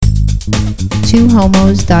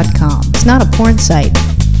twohomos.com. It's not a porn site.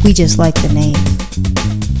 We just like the name.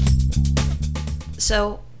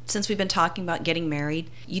 So, since we've been talking about getting married,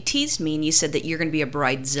 you teased me and you said that you're going to be a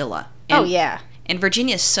bridezilla. Oh, yeah. And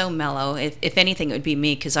Virginia's so mellow. If anything, it would be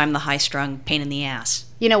me because I'm the high-strung pain in the ass.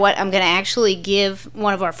 You know what? I'm going to actually give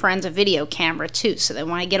one of our friends a video camera, too, so that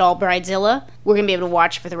when I get all bridezilla, we're going to be able to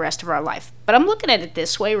watch it for the rest of our life. But I'm looking at it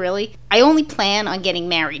this way, really. I only plan on getting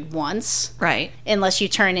married once. Right. Unless you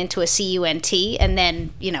turn into a CUNT, and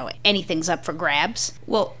then, anything's up for grabs.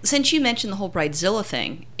 Well, since you mentioned the whole bridezilla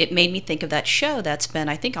thing, it made me think of that show that's been,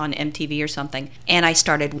 I think, on MTV or something, and I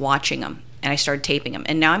started watching them. And I started taping them.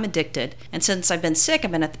 And now I'm addicted. And since I've been sick, I've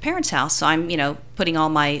been at the parents' house, so I'm, putting all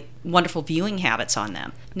my wonderful viewing habits on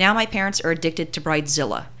them. Now my parents are addicted to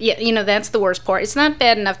bridezilla. Yeah, that's the worst part. It's not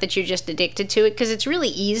bad enough that you're just addicted to it, because it's really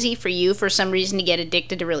easy for you, for some reason, to get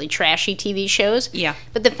addicted to really trashy TV shows. Yeah.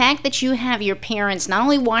 But the fact that you have your parents not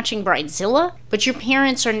only watching bridezilla, but your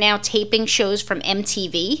parents are now taping shows from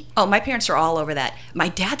MTV. Oh, my parents are all over that. My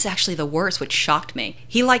dad's actually the worst, which shocked me.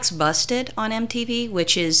 He likes Busted on MTV,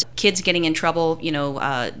 which is kids getting in trouble,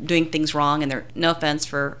 doing things wrong, and no offense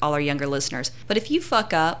for all our younger listeners. But if you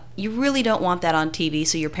fuck up, you really don't want that on TV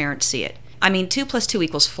so your parents see it. I mean, 2 +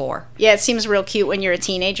 2 = 4. Yeah, it seems real cute when you're a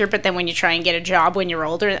teenager, but then when you try and get a job when you're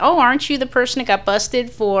older, oh, aren't you the person that got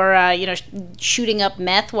busted for, shooting up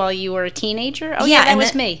meth while you were a teenager? Oh, yeah, that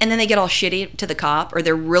was me. And then they get all shitty to the cop, or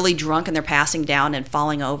they're really drunk and they're passing down and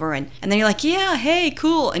falling over, and then you're like, yeah, hey,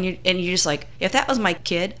 cool. And you're just like, if that was my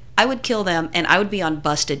kid, I would kill them, and I would be on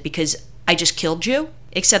Busted because I just killed you.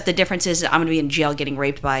 Except the difference is that I'm going to be in jail getting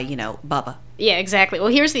raped by, Bubba. Yeah, exactly. Well,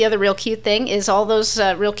 here's the other real cute thing, is all those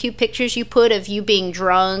real cute pictures you put of you being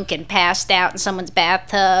drunk and passed out in someone's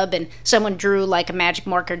bathtub, and someone drew like a magic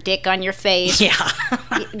marker dick on your face. Yeah.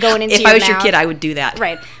 Going into if your I was mouth. your kid, I would do that.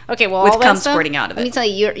 Right. Okay, well, with all that cum stuff, squirting out of it. Let me tell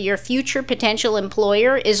you, your future potential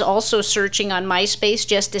employer is also searching on MySpace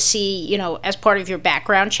just to see, as part of your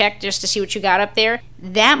background check, just to see what you got up there.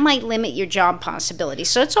 That might limit your job possibilities.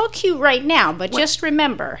 So it's all cute right now, but just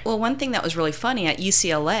remember. Well, one thing that was really funny at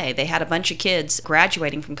UCLA, they had a bunch of kids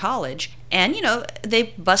graduating from college, and,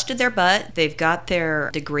 they busted their butt, they've got their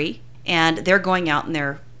degree, and they're going out and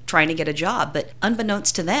they're trying to get a job. But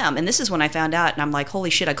unbeknownst to them, and this is when I found out, and I'm like, holy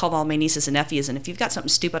shit, I called all my nieces and nephews, and if you've got something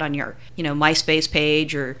stupid on your, MySpace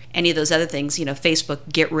page or any of those other things, Facebook,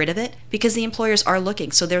 get rid of it, because the employers are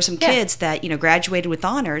looking. So there's some kids that, graduated with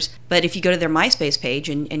honors, but if you go to their MySpace page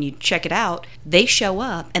and you check it out, they show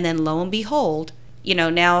up, and then lo and behold,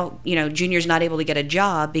 now, Junior's not able to get a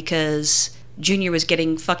job because Junior was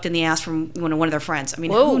getting fucked in the ass from one of their friends. I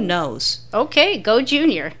mean, Whoa. Who knows? Okay, go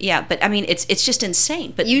Junior. Yeah, but I mean, it's just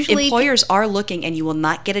insane. But usually employers are looking, and you will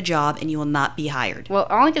not get a job, and you will not be hired. Well,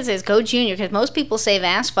 all I can say is go Junior, because most people save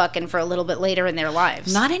ass fucking for a little bit later in their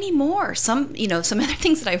lives. Not anymore. Some other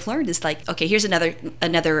things that I've learned is like, okay, here's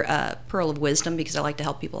another pearl of wisdom, because I like to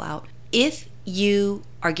help people out. If you're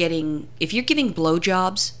giving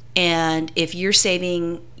blowjobs, and if you're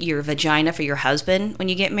saving your vagina for your husband when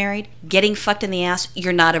you get married, getting fucked in the ass,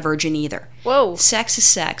 you're not a virgin either. Whoa. Sex is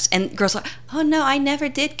sex. And girls are like, oh no, I never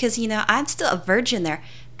did, because, I'm still a virgin there.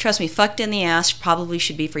 Trust me, fucked in the ass probably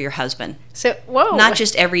should be for your husband. So, whoa. Not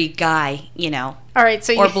just every guy, All right,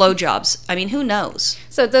 so or blowjobs. I mean, who knows?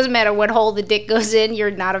 So it doesn't matter what hole the dick goes in,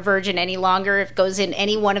 you're not a virgin any longer if it goes in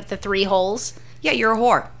any one of the 3 holes? Yeah, you're a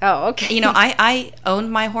whore. Oh, okay. I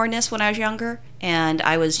owned my whoreness when I was younger, and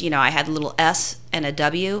I was, I had a little S and a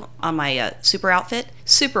W on my super outfit.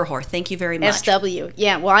 Super whore, thank you very much. SW.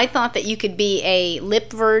 Yeah, well, I thought that you could be a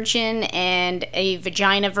lip virgin and a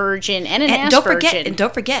vagina virgin and an ass virgin. And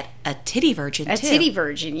don't forget, a titty virgin, too. A titty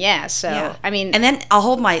virgin, yeah. So, yeah. I mean... And then I'll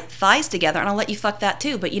hold my thighs together, and I'll let you fuck that,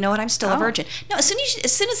 too. But you know what? I'm still a virgin. No, as soon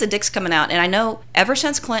as the dick's coming out, and I know ever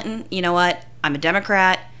since Clinton, you know what? I'm a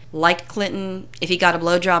Democrat. Liked Clinton. If he got a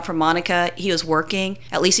blowjob from Monica, he was working.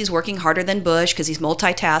 At least he's working harder than Bush, because he's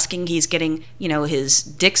multitasking. He's getting, his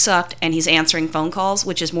dick sucked, and he's answering phone calls,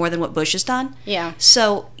 which is more than what Bush has done. Yeah.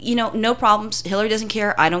 So, no problems. Hillary doesn't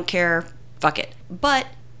care. I don't care. Fuck it. But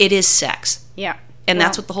it is sex. Yeah. And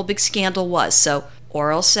that's what the whole big scandal was. So,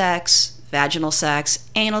 oral sex, vaginal sex,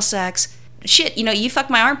 anal sex. Shit, you fuck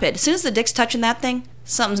my armpit. As soon as the dick's touching that thing,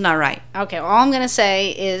 something's not right. Okay, well, all I'm going to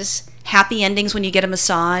say is... Happy endings when you get a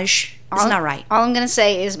massage. It's not right. All I'm going to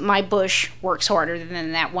say is my Bush works harder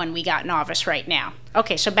than that one we got in office right now.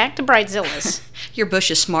 Okay, so back to bridezillas. Your Bush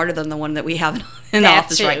is smarter than the one that we have in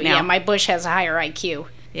office right now. Yeah, my Bush has a higher IQ.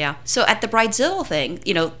 Yeah. So at the bridezilla thing,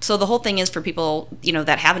 so the whole thing is for people,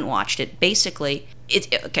 that haven't watched it, basically,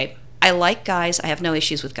 okay, I like guys. I have no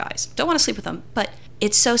issues with guys. Don't want to sleep with them, but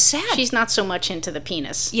it's so sad. She's not so much into the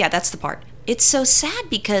penis. Yeah, that's the part. It's so sad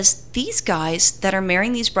because these guys that are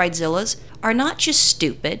marrying these bridezillas are not just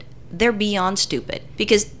stupid, they're beyond stupid.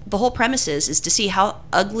 Because the whole premise is to see how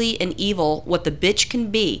ugly and evil what the bitch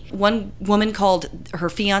can be. One woman called her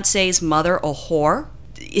fiance's mother a whore.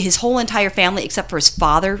 His whole entire family, except for his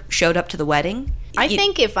father, showed up to the wedding. I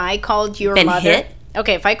think if I called your mother...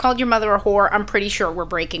 if I called your mother a whore, I'm pretty sure we're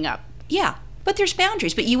breaking up. Yeah, but there's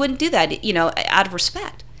boundaries. But you wouldn't do that, out of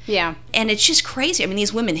respect. Yeah. And it's just crazy. I mean,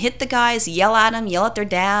 these women hit the guys, yell at them, yell at their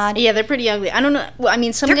dad. Yeah, they're pretty ugly. I don't know. Well, I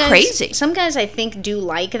mean, they're crazy. Some guys I think do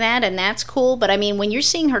like that, and that's cool. But I mean, when you're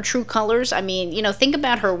seeing her true colors, I mean, think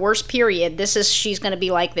about her worst period. She's going to be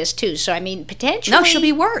like this too. So I mean, potentially. No, she'll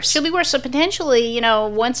be worse. She'll be worse. So potentially,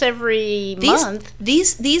 once every month.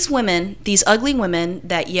 These women, these ugly women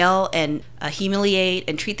that yell and humiliate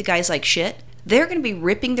and treat the guys like shit. They're going to be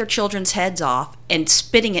ripping their children's heads off and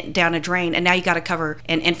spitting it down a drain, and now you got to cover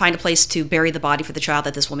and find a place to bury the body for the child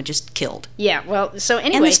that this woman just killed. Yeah, well, so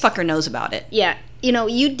anyway. And this fucker knows about it. Yeah.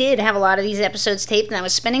 You did have a lot of these episodes taped, and I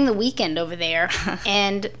was spending the weekend over there,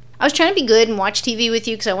 and I was trying to be good and watch TV with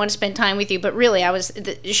you because I wanted to spend time with you, but really,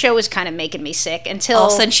 the show was kind of making me sick until... All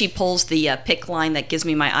of a sudden, she pulls the PICC line that gives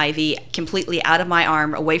me my IV completely out of my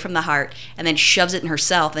arm, away from the heart, and then shoves it in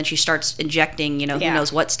herself. Then she starts injecting, who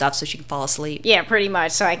knows what stuff so she can fall asleep. Yeah, pretty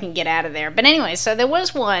much, so I can get out of there. But anyway, so there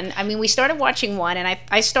was one. I mean, we started watching one, and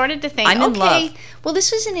I started to think, I'm in love. Well,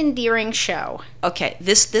 this is an endearing show. Okay,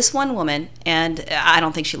 this one woman, and I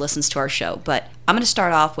don't think she listens to our show, but I'm going to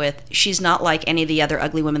start off with, she's not like any of the other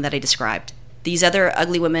ugly women that I described. These other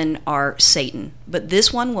ugly women are Satan. But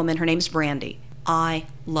this one woman, her name's Brandy. I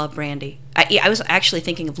love Brandy. I was actually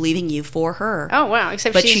thinking of leaving you for her. Oh, wow.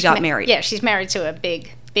 But she got married. Yeah, she's married to a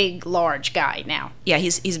big, large guy now. Yeah,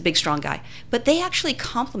 he's a big, strong guy. But they actually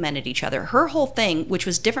complemented each other. Her whole thing, which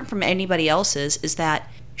was different from anybody else's, is that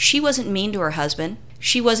she wasn't mean to her husband.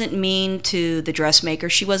 She wasn't mean to the dressmaker.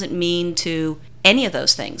 She wasn't mean to any of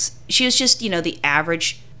those things. She was just, the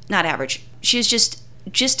average, not average. She was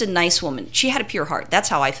just a nice woman. She had a pure heart. That's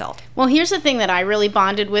how I felt. Well, here's the thing that I really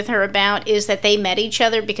bonded with her about is that they met each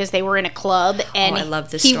other because they were in a club, and I love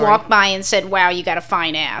this he story. walked by and said, "Wow, you got a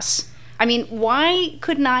fine ass." I mean, why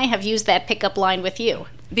couldn't I have used that pickup line with you?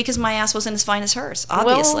 Because my ass wasn't as fine as hers,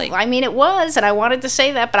 obviously. Well, I mean, it was, and I wanted to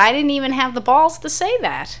say that, but I didn't even have the balls to say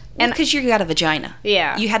that. And because you got a vagina.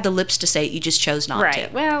 Yeah. You had the lips to say it, you just chose not to.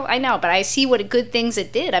 Right. Well, I know, but I see what good things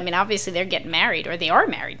it did. I mean, obviously they're getting married, or they are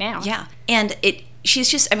married now. Yeah. And she's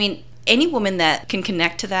just, I mean, any woman that can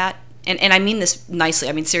connect to that, and I mean this nicely,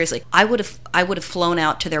 I mean, seriously, I would have flown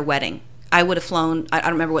out to their wedding. I would have flown, I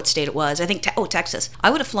don't remember what state it was. I think, Texas. I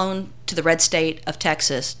would have flown to the red state of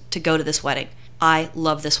Texas to go to this wedding. I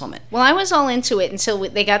love this woman. Well, I was all into it until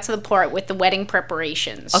they got to the part with the wedding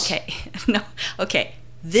preparations. Okay. No. Okay.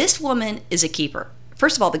 This woman is a keeper.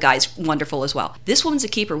 First of all, the guy's wonderful as well. This woman's a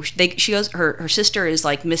keeper. She goes. Her sister is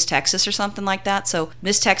like Miss Texas or something like that. So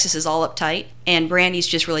Miss Texas is all uptight, and Brandy's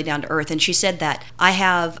just really down to earth. And she said that I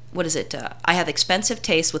have I have expensive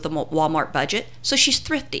taste with a Walmart budget. So she's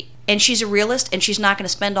thrifty, and she's a realist, and she's not going to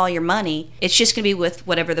spend all your money. It's just going to be with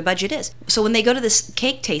whatever the budget is. So when they go to this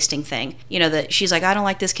cake tasting thing, that she's like, I don't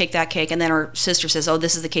like this cake, that cake, and then her sister says, oh,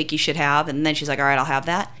 this is the cake you should have, and then she's like, all right, I'll have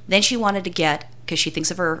that. Then she wanted to get, because she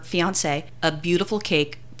thinks of her fiance, a beautiful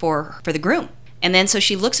cake for the groom. And then so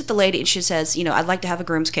she looks at the lady and she says, I'd like to have a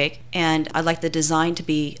groom's cake, and I'd like the design to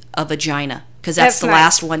be a vagina, because that's the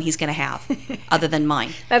last one he's going to have, other than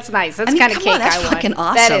mine. That's nice. That's the kind of cake I want. That's fucking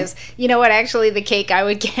awesome. That is. You know what? Actually, the cake I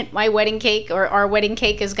would get, my wedding cake, or our wedding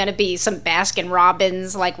cake, is going to be some Baskin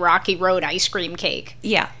Robbins, like Rocky Road ice cream cake.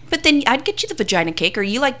 Yeah, but then I'd get you the vagina cake, or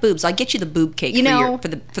you like boobs. I'll get you the boob cake for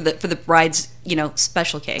the bride's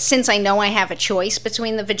special cake. Since I know I have a choice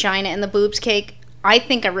between the vagina and the boobs cake, I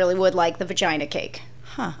think I really would like the vagina cake.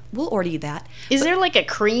 Huh. We'll order you that. Is there like a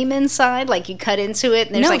cream inside? Like you cut into it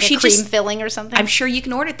and there's like a cream filling or something? I'm sure you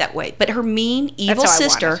can order it that way. But her mean, evil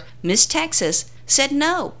sister, Miss Texas, said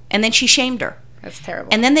no. And then she shamed her. That's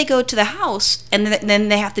terrible. And then they go to the house, and then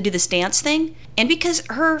they have to do this dance thing. And because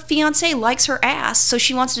her fiancé likes her ass, so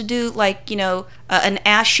she wants to do like, an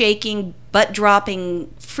ass-shaking,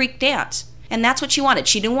 butt-dropping freak dance. And that's what she wanted.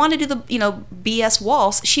 She didn't want to do the, BS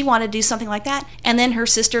waltz. She wanted to do something like that. And then her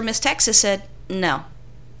sister, Miss Texas, said, no.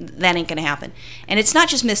 That ain't gonna happen. And it's not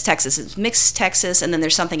just Miss Texas, it's Mixed Texas, and then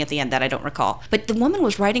there's something at the end that I don't recall. But the woman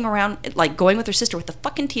was riding around, like going with her sister with a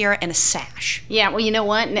fucking tiara and a sash. Yeah, well, you know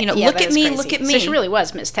what? Look at me, crazy. look at me. So she really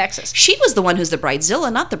was Miss Texas. She was the one who's the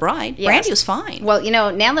bridezilla, not the bride. Yes. Brandy was fine. Well,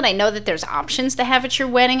 now that I know that there's options to have at your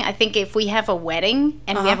wedding, I think if we have a wedding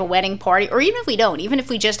and we have a wedding party, or even if we don't, even if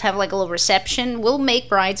we just have like a little reception, we'll make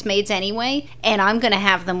bridesmaids anyway, and I'm going to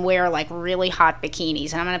have them wear like really hot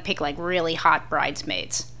bikinis, and I'm going to pick like really hot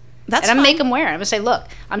bridesmaids. That's and I'm fine. make them wear it. I'm going to say, look,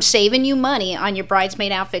 I'm saving you money on your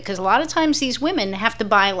bridesmaid outfit, because a lot of times these women have to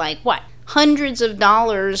buy like, what, hundreds of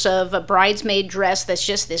dollars of a bridesmaid dress that's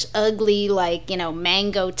just this ugly, like,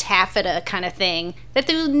 mango taffeta kind of thing that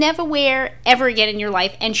they'll never wear ever again in your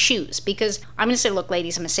life, and shoes. Because I'm going to say, look,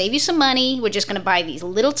 ladies, I'm going to save you some money. We're just going to buy these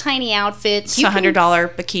little tiny outfits. It's a $100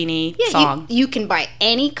 bikini thong. You can buy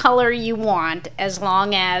any color you want as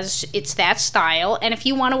long as it's that style. And if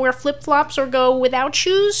you want to wear flip-flops or go without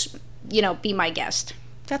shoes, be my guest.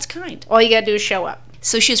 That's kind. All you got to do is show up.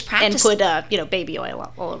 So she was practicing. And put, baby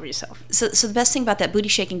oil all over yourself. So the best thing about that booty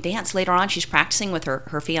shaking dance, later on, she's practicing with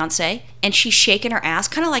her fiance, and she's shaking her ass,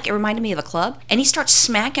 kind of like it reminded me of a club. And he starts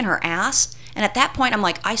smacking her ass. And at that point, I'm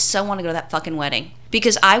like, I so want to go to that fucking wedding.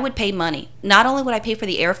 Because I would pay money. Not only would I pay for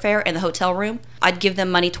the airfare and the hotel room, I'd give them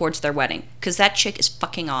money towards their wedding. Because that chick is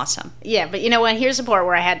fucking awesome. Yeah, but you know what? Here's the part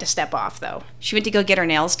where I had to step off, though. She went to go get her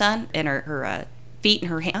nails done and her feet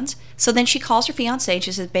and her hands. So then she calls her fiance and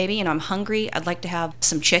she says, baby, I'm hungry. I'd like to have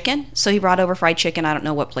some chicken. So he brought over fried chicken. I don't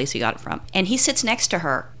know what place he got it from. And he sits next to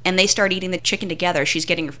her and they start eating the chicken together. She's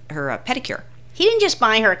getting her pedicure. He didn't just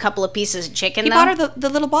buy her a couple of pieces of chicken, He bought her the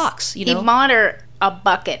little box, He bought her a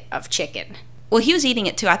bucket of chicken. Well, he was eating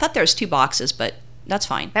it too. I thought there was 2 boxes, but that's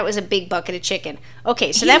fine. That was a big bucket of chicken.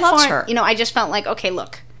 Okay, so He that loves part, her. I just felt like, okay,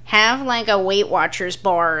 look, have like a Weight Watchers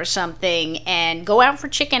bar or something and go out for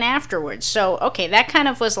chicken afterwards. So, okay, that kind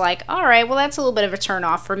of was like, all right, well, that's a little bit of a turn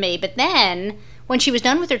off for me. But then when she was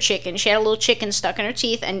done with her chicken, she had a little chicken stuck in her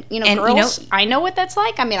teeth. And, girls, I know what that's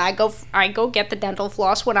like. I mean, I go get the dental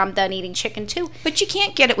floss when I'm done eating chicken, too. But you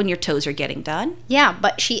can't get it when your toes are getting done. Yeah,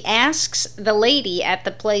 but she asks the lady at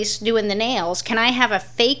the place doing the nails, can I have a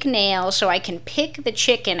fake nail so I can pick the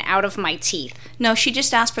chicken out of my teeth? No, she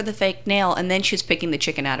just asked for the fake nail, and then she was picking the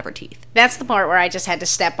chicken out of her teeth. That's the part where I just had to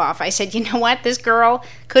step off. I said, you know what? This girl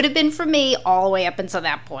could have been for me all the way up until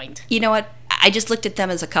that point. You know what? I just looked at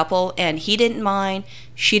them as a couple, and he didn't mind.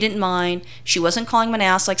 She didn't mind. She wasn't calling him an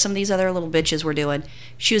ass like some of these other little bitches were doing.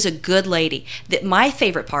 She was a good lady. My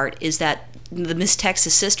favorite part is that the Miss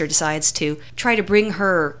Texas sister decides to try to bring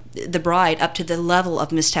the bride up to the level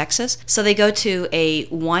of Miss Texas. So they go to a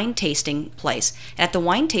wine tasting place. And at the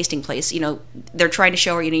wine tasting place, they're trying to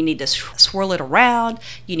show her, you need to swirl it around,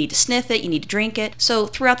 you need to sniff it, you need to drink it. So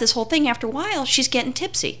throughout this whole thing, after a while, she's getting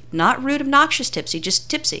tipsy. Not rude, obnoxious tipsy,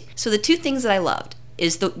 just tipsy. So the 2 things that I loved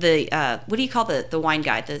is the what do you call the wine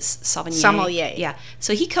guy, the sommelier? Yeah.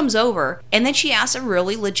 So he comes over, and then she asks a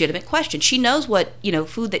really legitimate question. She knows what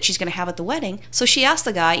food that she's going to have at the wedding, so she asks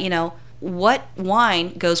the guy, what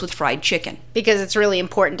wine goes with fried chicken? Because it's really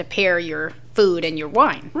important to pair your food and your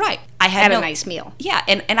wine. Right. I had a nice meal. Yeah,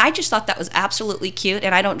 and I just thought that was absolutely cute,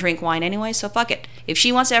 and I don't drink wine anyway, so fuck it. If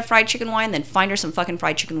she wants to have fried chicken wine, then find her some fucking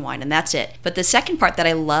fried chicken wine, and that's it. But the second part that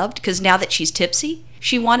I loved, because now that she's tipsy,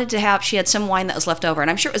 she had some wine that was left over, and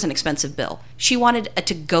I'm sure it was an expensive bill. She wanted a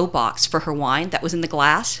to-go box for her wine that was in the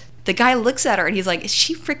glass. The guy looks at her, and he's like, is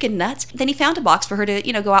she freaking nuts? Then he found a box for her to,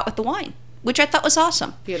 go out with the wine, which I thought was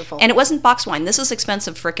awesome. Beautiful. And it wasn't box wine. This was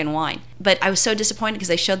expensive frickin' wine. But I was so disappointed because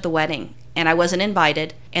they showed the wedding, and I wasn't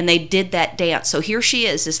invited, and they did that dance. So here she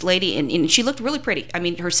is, this lady, and she looked really pretty. I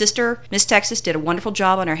mean, her sister, Miss Texas, did a wonderful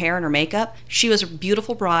job on her hair and her makeup. She was a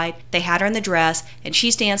beautiful bride. They had her in the dress, and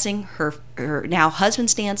she's dancing. Her now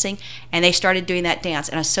husband's dancing, and they started doing that dance.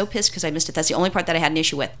 And I was so pissed because I missed it. That's the only part that I had an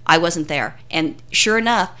issue with. I wasn't there. And sure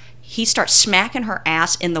enough, he starts smacking her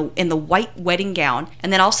ass in the white wedding gown,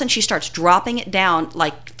 and then all of a sudden she starts dropping it down,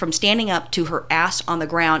 like from standing up to her ass on the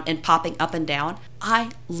ground and popping up and down.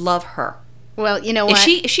 I love her. Well, you know what?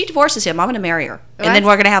 If she divorces him, I'm going to marry her. And then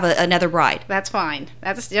we're going to have another bride. That's fine.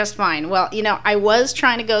 That's just fine. Well, I was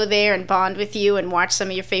trying to go there and bond with you and watch some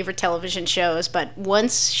of your favorite television shows, but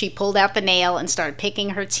once she pulled out the nail and started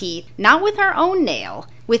picking her teeth, not with her own nail,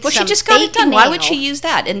 with some she just got it done. nail, Why would she use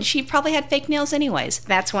that? And she probably had fake nails anyways.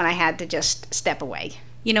 That's when I had to just step away.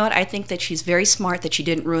 You know what? I think that she's very smart that she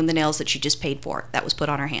didn't ruin the nails that she just paid for. That was put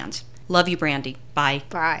on her hands. Love you, Brandy. Bye.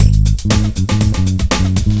 Bye.